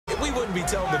We wouldn't be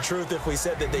telling the truth if we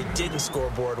said that they didn't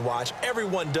scoreboard watch.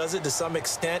 Everyone does it to some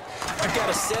extent. You've got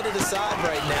to set it aside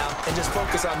right now and just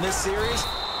focus on this series.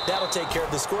 That'll take care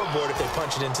of the scoreboard if they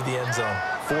punch it into the end zone.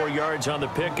 4 yards on the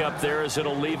pickup there, as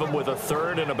it'll leave them with a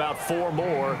third and about 4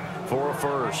 more for a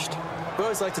first. We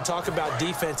always like to talk about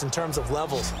defense in terms of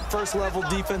levels. First level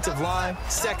defensive line,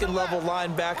 second level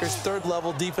linebackers, third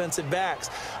level defensive backs.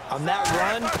 On that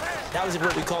run, that was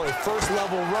what we call a first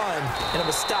level run, and it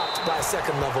was stopped by a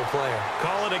second level player.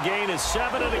 Call it a gain of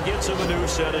 7, and it gets him a new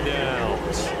set of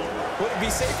downs. Would it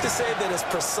be safe to say that as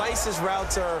precise as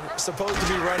routes are supposed to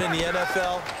be run in the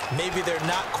NFL, maybe they're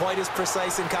not quite as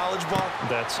precise in college ball?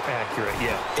 That's accurate,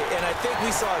 yeah. And I think we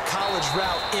saw a college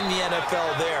route in the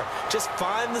NFL there. Just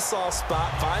find the soft spot,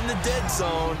 find the dead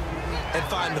zone, and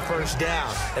find the first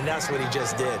down. And that's what he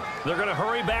just did. They're going to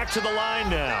hurry back to the line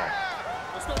now.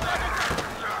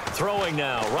 Throwing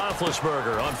now,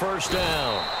 Roethlisberger on first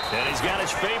down. And he's got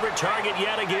his favorite target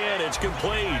yet again. It's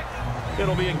complete.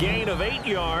 It'll be a gain of 8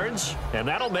 yards, and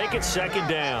that'll make it second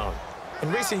down. In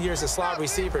recent years, the slot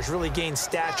receivers really gained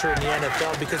stature in the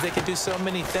NFL because they can do so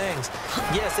many things.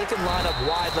 Yes, they can line up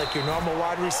wide like your normal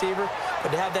wide receiver, but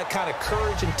to have that kind of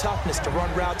courage and toughness to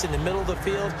run routes in the middle of the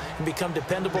field and become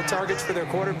dependable targets for their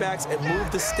quarterbacks and move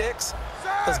the sticks,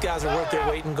 those guys are worth their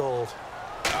weight in gold.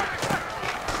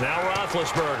 Now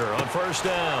Roethlisberger on first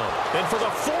down. And for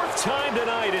the 4th time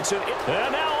tonight,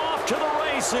 and now off to the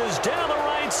races down the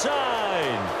right side.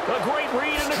 A great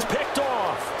read, and it's picked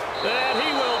off. And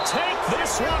he will take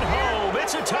this one home.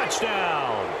 It's a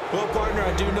touchdown. Well, partner,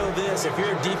 I do know this. If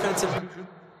you're a defensive